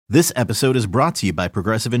This episode is brought to you by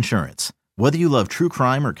Progressive Insurance. Whether you love true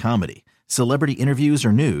crime or comedy, celebrity interviews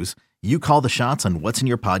or news, you call the shots on what's in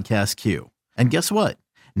your podcast queue. And guess what?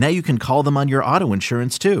 Now you can call them on your auto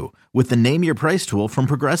insurance too with the Name Your Price tool from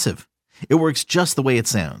Progressive. It works just the way it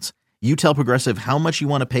sounds. You tell Progressive how much you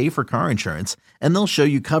want to pay for car insurance, and they'll show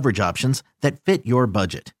you coverage options that fit your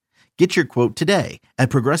budget. Get your quote today at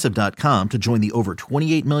Progressive.com to join the over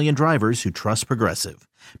 28 million drivers who trust Progressive.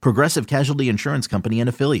 Progressive Casualty Insurance Company and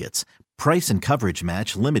Affiliates. Price and coverage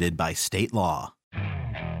match limited by state law.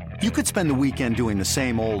 You could spend the weekend doing the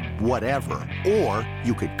same old whatever, or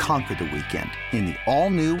you could conquer the weekend in the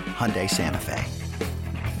all-new Hyundai Santa Fe.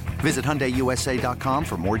 Visit HyundaiUSA.com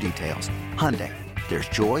for more details. Hyundai, there's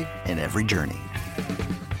joy in every journey.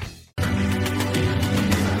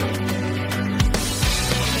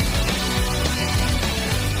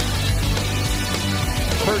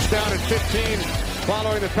 First down at 15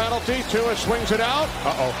 following the penalty. Tua swings it out.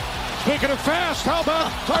 Speaking of fast, how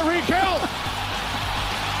about Tyreek Hill?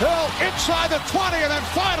 Hill inside the 20 and then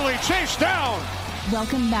finally chased down.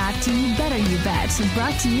 Welcome back to You Better You Bet,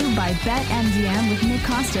 brought to you by BetMGM with Nick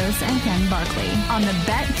Costos and Ken Barkley on the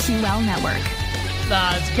BetQL network.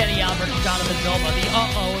 It's Kenny Albert and Jonathan Vilma. The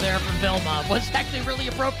there from Vilma was actually really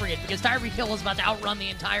appropriate because Tyreek Hill was about to outrun the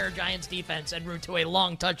entire Giants defense en route to a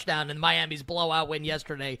long touchdown in Miami's blowout win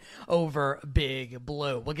yesterday over Big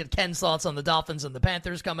Blue. We'll get Ken's thoughts on the Dolphins and the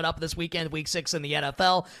Panthers coming up this weekend, Week 6 in the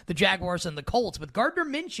NFL, the Jaguars and the Colts, with Gardner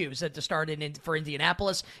Minshew set to start for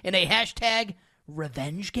Indianapolis in a hashtag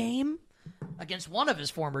revenge game against one of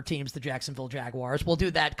his former teams, the Jacksonville Jaguars. We'll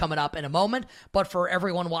do that coming up in a moment. But for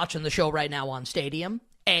everyone watching the show right now on Stadium,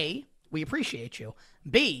 A, we appreciate you.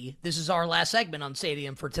 B, this is our last segment on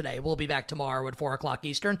Stadium for today. We'll be back tomorrow at 4 o'clock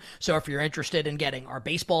Eastern. So if you're interested in getting our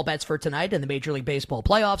baseball bets for tonight in the Major League Baseball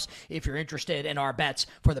playoffs, if you're interested in our bets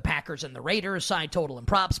for the Packers and the Raiders, side total and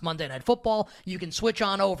props, Monday Night Football, you can switch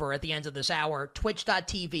on over at the end of this hour,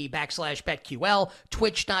 twitch.tv/BetQL,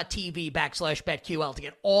 twitch.tv/BetQL to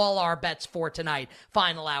get all our bets for tonight.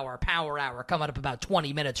 Final hour, power hour, coming up about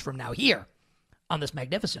 20 minutes from now here on this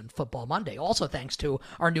magnificent Football Monday. Also thanks to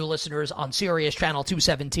our new listeners on Sirius Channel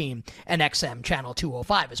 217 and XM Channel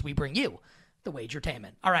 205 as we bring you the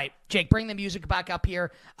Wagertainment. All right, Jake, bring the music back up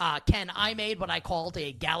here. Ken, I made what I called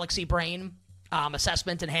a Galaxy Brain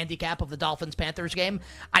assessment and handicap of the Dolphins-Panthers game.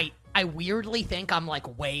 I weirdly think I'm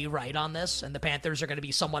like way right on this, and the Panthers are going to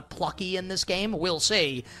be somewhat plucky in this game. We'll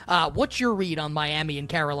see. What's your read on Miami and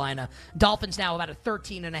Carolina? Dolphins now about a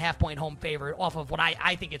 13.5-point home favorite off of what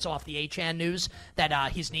I think it's off the Achane news that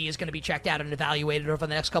his knee is going to be checked out and evaluated over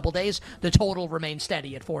the next couple days. The total remains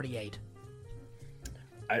steady at 48.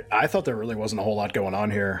 I thought there really wasn't a whole lot going on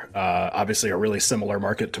here. Obviously, a really similar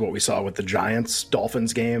market to what we saw with the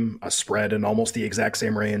Giants-Dolphins game, a spread in almost the exact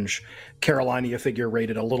same range. Carolina, you figure,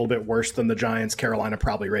 rated a little bit worse than the Giants. Carolina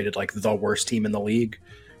probably rated like the worst team in the league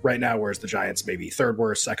right now, whereas the Giants maybe third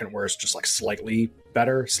worst, second worst, just like slightly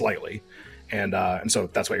better, slightly. And so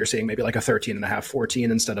that's why you're seeing maybe like a 13.5, 14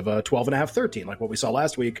 instead of a 12.5, 13, like what we saw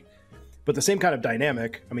last week. But the same kind of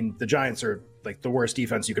dynamic. I mean, the Giants are like the worst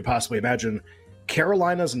defense you could possibly imagine.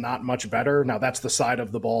 Carolina's not much better. Now, that's the side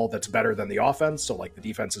of the ball that's better than the offense. So, like, the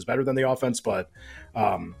defense is better than the offense. But,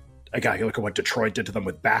 again, you look at what Detroit did to them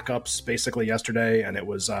with backups basically yesterday, and it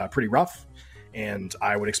was pretty rough. And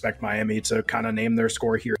I would expect Miami to kind of name their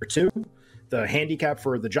score here, too. The handicap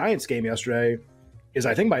for the Giants game yesterday is,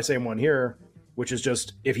 I think, my same one here, which is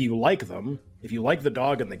just if you like them, if you like the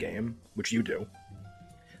dog in the game, which you do,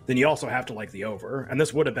 then you also have to like the over. And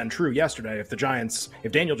this would have been true yesterday if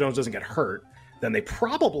Daniel Jones doesn't get hurt. Then they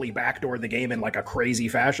probably backdoored the game in like a crazy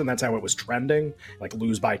fashion. That's how it was trending, like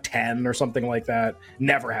lose by 10 or something like that.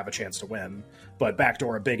 Never have a chance to win, but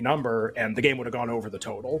backdoor a big number, and the game would have gone over the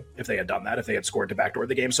total if they had done that, if they had scored to backdoor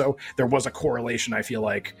the game. So there was a correlation, I feel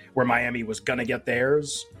like, where Miami was going to get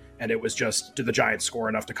theirs, and it was just, did the Giants score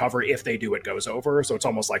enough to cover? If they do, it goes over. So it's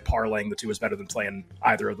almost like parlaying the two is better than playing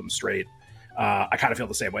either of them straight. I kind of feel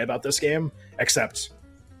the same way about this game, except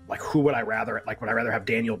like, who would I rather? Like, would I rather have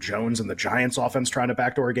Daniel Jones and the Giants offense trying to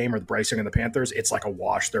backdoor a game or the Bryce Young and the Panthers? It's like a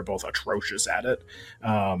wash. They're both atrocious at it.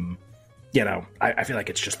 I feel like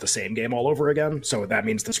it's just the same game all over again. So that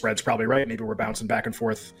means the spread's probably right. Maybe we're bouncing back and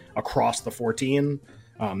forth across the 14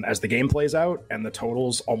 as the game plays out, and the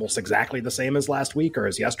total's almost exactly the same as last week, or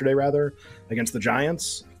as yesterday rather, against the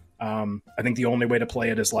Giants. I think the only way to play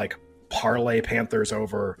it is like parlay Panthers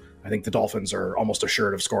over. I think the Dolphins are almost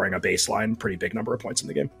assured of scoring a baseline, pretty big number of points in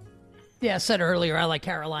the game. Yeah, I said earlier, I like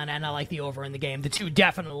Carolina and I like the over in the game. The two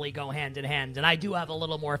definitely go hand in hand, and I do have a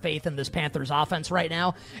little more faith in this Panthers offense right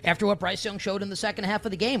now after what Bryce Young showed in the second half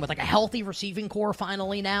of the game with like a healthy receiving core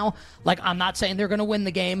finally now. Like, I'm not saying they're going to win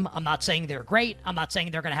the game. I'm not saying they're great. I'm not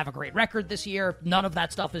saying they're going to have a great record this year. None of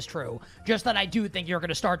that stuff is true. Just that I do think you're going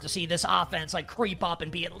to start to see this offense like creep up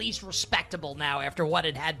and be at least respectable now after what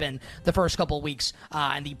it had been the first couple of weeks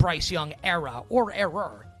in the Bryce Young era, or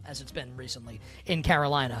error, as it's been recently in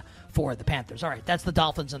Carolina for the Panthers. All right, that's the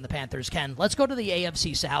Dolphins and the Panthers. Ken, let's go to the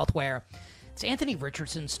AFC South, where it's Anthony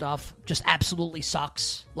Richardson stuff just absolutely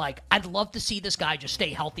sucks. Like, I'd love to see this guy just stay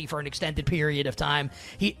healthy for an extended period of time.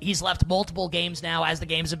 He's left multiple games now as the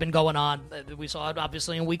games have been going on. We saw it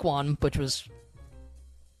obviously in week 1, which was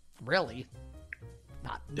really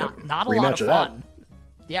not a lot of fun.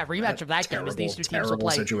 Yeah, rematch of that game as these two teams will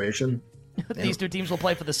play. Situation. These two teams will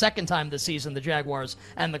play for the second time this season, the Jaguars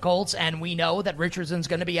and the Colts, and we know that Richardson's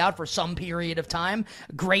going to be out for some period of time.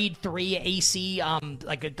 Grade 3 AC,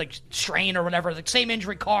 like strain or whatever, the same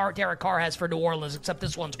injury Derek Carr has for New Orleans, except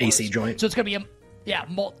this one's worse. AC joint. So it's going to be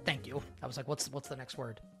thank you. I was like, what's the next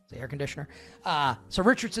word? The air conditioner. So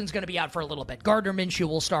Richardson's going to be out for a little bit. Gardner Minshew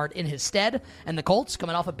will start in his stead, and the Colts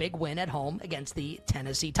coming off a big win at home against the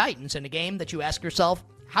Tennessee Titans in a game that you ask yourself,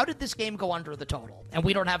 how did this game go under the total? And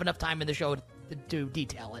we don't have enough time in the show to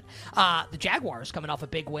detail it. The Jaguars coming off a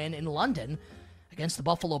big win in London against the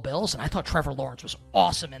Buffalo Bills, and I thought Trevor Lawrence was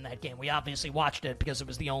awesome in that game. We obviously watched it because it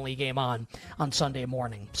was the only game on Sunday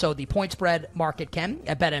morning. So the point spread market, Ken,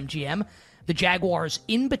 at BetMGM, the Jaguars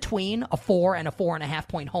in between a 4 and a 4.5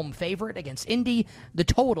 point home favorite against Indy. The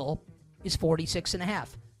total is 46.5.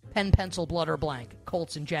 Pen, pencil, blood, or blank.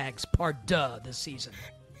 Colts and Jags par deux this season.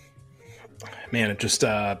 Man, it just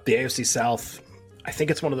the AFC South, I think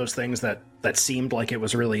it's one of those things that seemed like it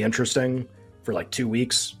was really interesting for like 2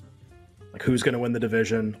 weeks. Like, who's going to win the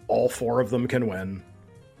division? All 4 of them can win.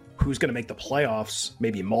 Who's going to make the playoffs?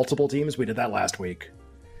 Maybe multiple teams. We did that last week.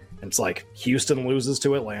 And it's like Houston loses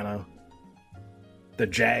to Atlanta. The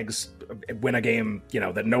Jags win a game,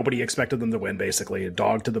 that nobody expected them to win, basically. A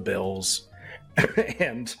dog to the Bills.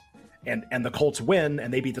 and the Colts win,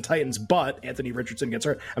 and they beat the Titans, but Anthony Richardson gets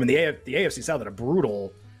hurt. I mean, the AFC South had a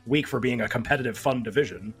brutal week for being a competitive, fun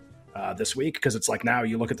division this week, because it's like now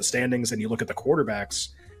you look at the standings and you look at the quarterbacks,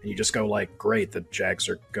 and you just go like, great, the Jags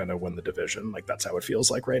are going to win the division. Like, that's how it feels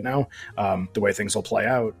like right now, the way things will play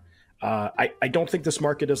out. I don't think this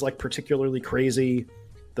market is like particularly crazy.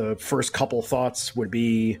 The first couple thoughts would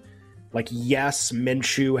be like, yes,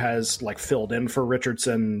 Minshew has like filled in for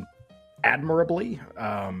Richardson admirably,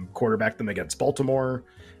 quarterbacked them against Baltimore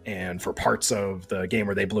and for parts of the game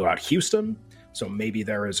where they blew out Houston. So maybe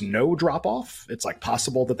there is no drop off. It's like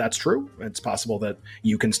possible that that's true. It's possible that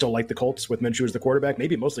you can still like the Colts with Minshew as the quarterback,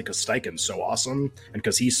 maybe mostly because Steichen's so awesome and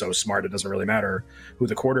because he's so smart, it doesn't really matter who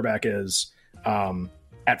the quarterback is.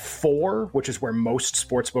 At 4, which is where most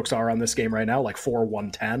sports books are on this game right now, like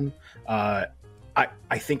 4-110. I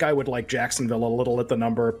think I would like Jacksonville a little at the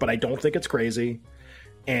number, but I don't think it's crazy.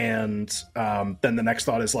 And then the next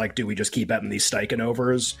thought is like, do we just keep betting these Steichen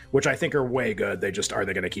overs, which I think are way good? Are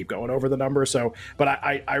they going to keep going over the number? So, but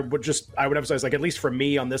I would emphasize, like, at least for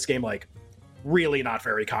me on this game, like, really not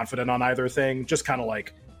very confident on either thing. Just kind of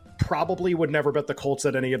like, probably would never bet the Colts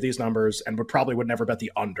at any of these numbers, and would never bet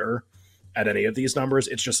the under at any of these numbers.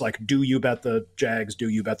 It's just like, do you bet the Jags? Do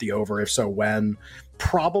you bet the over? If so, when?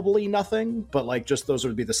 Probably nothing, but like, just those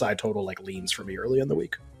would be the side total like leans for me early in the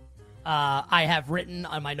week. I have written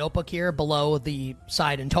on my notebook here below the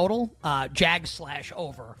side and total,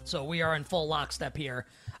 Jags/over. So we are in full lockstep here.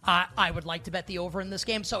 I would like to bet the over in this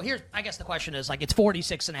game. So here's, I guess the question is, like, it's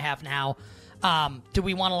 46.5 now. Do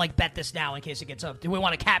we want to like bet this now in case it gets up? Do we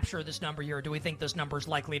want to capture this number here, or do we think this number is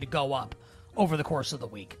likely to go up over the course of the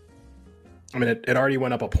week? I mean, it already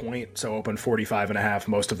went up a point, so open 45.5.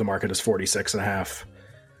 Most of the market is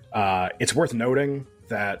 46.5. It's worth noting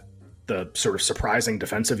that the sort of surprising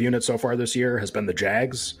defensive unit so far this year has been the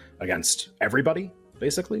Jags against everybody,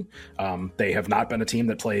 basically. They have not been a team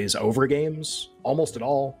that plays over games almost at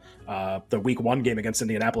all. The week 1 game against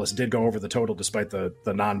Indianapolis did go over the total despite the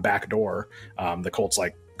non-backdoor. The Colts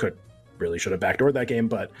really should have backdoored that game,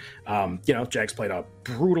 but Jags played a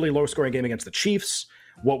brutally low-scoring game against the Chiefs.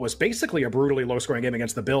 What was basically a brutally low-scoring game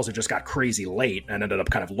against the Bills, it just got crazy late and ended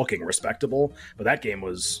up kind of looking respectable. But that game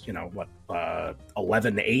was,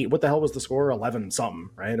 11-8. What the hell was the score?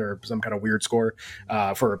 11-something, right? Or some kind of weird score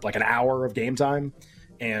for like an hour of game time.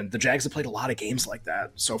 And the Jags have played a lot of games like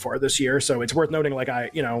that so far this year. So it's worth noting, like,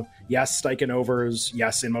 yes, Steichen overs.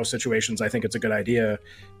 Yes, in most situations, I think it's a good idea.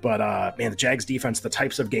 But, man, the Jags defense, the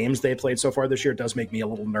types of games they played so far this year does make me a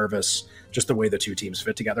little nervous, just the way the two teams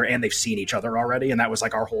fit together. And they've seen each other already. And that was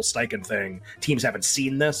like our whole Steichen thing. Teams haven't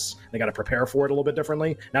seen this. They got to prepare for it a little bit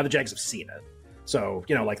differently. Now the Jags have seen it. So,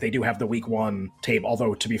 like, they do have the week 1 tape,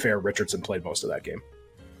 although, to be fair, Richardson played most of that game.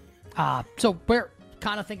 So we're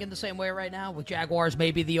kind of thinking the same way right now with Jaguars,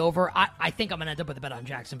 maybe the over. I think I'm going to end up with a bet on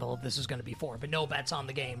Jacksonville if this is going to be 4, but no bets on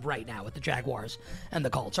the game right now with the Jaguars and the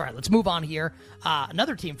Colts. All right, let's move on here.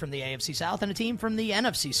 Another team from the AFC South and a team from the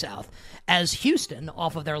NFC South, as Houston,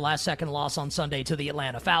 off of their last second loss on Sunday to the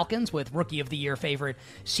Atlanta Falcons with Rookie of the Year favorite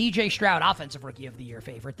C.J. Stroud, Offensive Rookie of the Year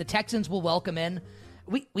favorite. The Texans will welcome in.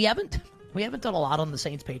 We haven't done a lot on the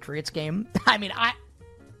Saints-Patriots game. I mean,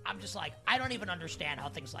 I'm just like, I don't even understand how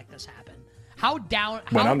things like this happen.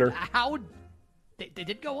 They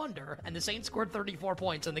did go under, and the Saints scored 34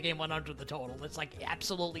 points, and the game went under the total. It's like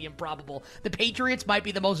absolutely improbable. The Patriots might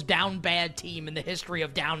be the most down bad team in the history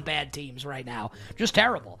of down bad teams right now. Just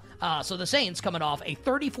terrible. So the Saints coming off a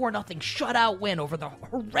 34-0 shutout win over the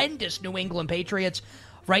horrendous New England Patriots.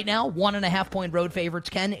 Right now, 1.5-point road favorites,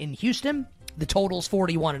 Ken, in Houston. The total's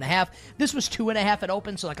 41.5. This was 2.5 at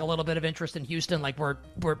open, so like a little bit of interest in Houston. Like we're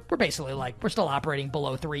basically like we're still operating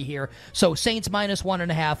below 3 here. So Saints minus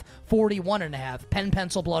 1.5, 41.5. Pen,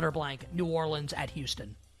 pencil, blood or blank. New Orleans at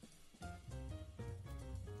Houston.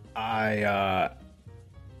 I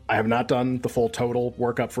have not done the full total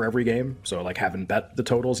workup for every game, so like haven't bet the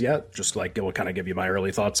totals yet. Just like it will kind of give you my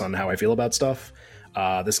early thoughts on how I feel about stuff.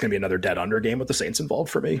 This is gonna be another dead under game with the Saints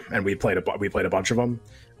involved for me, and we played a bunch of them.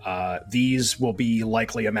 These will be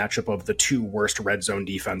likely a matchup of the 2 worst red zone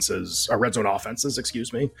offenses,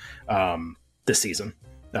 this season.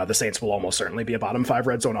 The Saints will almost certainly be a bottom 5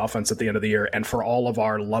 red zone offense at the end of the year. And for all of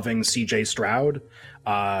our loving CJ Stroud,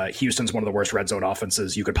 Houston's one of the worst red zone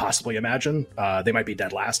offenses you could possibly imagine. They might be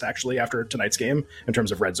dead last, actually, after tonight's game in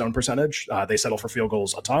terms of red zone percentage. They settle for field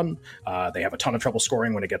goals a ton. They have a ton of trouble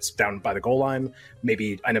scoring when it gets down by the goal line.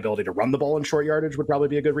 Maybe inability to run the ball in short yardage would probably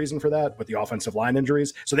be a good reason for that with the offensive line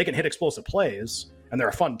injuries. So they can hit explosive plays, and they're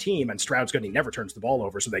a fun team, and Stroud's good, and he never turns the ball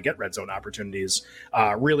over, so they get red zone opportunities.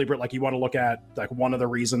 Really, like, you want to look at, like, one of the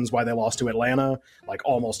reasons why they lost to Atlanta, like,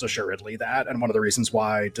 almost assuredly that, and one of the reasons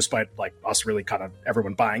why, despite, like, us really kind of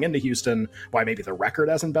everyone buying into Houston, why maybe the record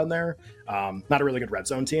hasn't been there. Not a really good red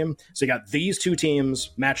zone team. So you got these two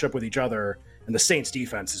teams match up with each other, and the Saints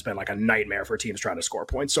defense has been like a nightmare for teams trying to score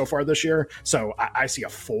points so far this year. So I see a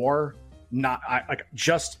 4. I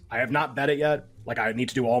have not bet it yet. Like, I need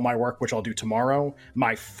to do all my work, which I'll do tomorrow.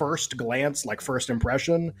 My first glance, like first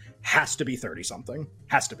impression, has to be 30-something.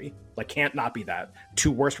 Has to be. Like, can't not be that.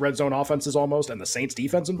 2 worst red zone offenses almost, and the Saints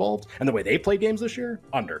defense involved, and the way they play games this year,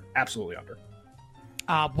 under. Absolutely under.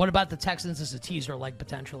 What about the Texans as a teaser, like,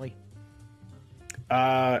 potentially?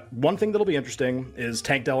 One thing that'll be interesting is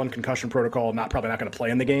Tank Dell in concussion protocol, probably not going to play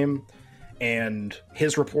in the game. And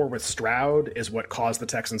his rapport with Stroud is what caused the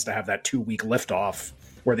Texans to have that 2-week liftoff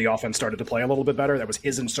where the offense started to play a little bit better. That was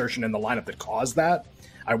his insertion in the lineup that caused that.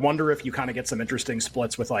 I wonder if you kind of get some interesting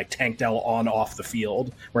splits with like Tank Dell off the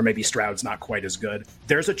field, where maybe Stroud's not quite as good.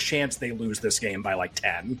 There's a chance they lose this game by like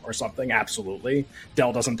 10 or something. Absolutely.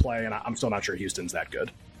 Dell doesn't play, and I'm still not sure Houston's that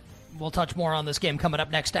good. We'll touch more on this game coming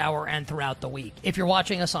up next hour and throughout the week. If you're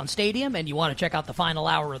watching us on Stadium and you want to check out the final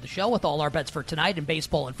hour of the show with all our bets for tonight in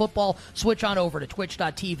baseball and football, switch on over to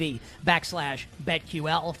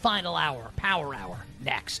twitch.tv/BetQL. Final hour, Power Hour,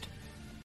 next.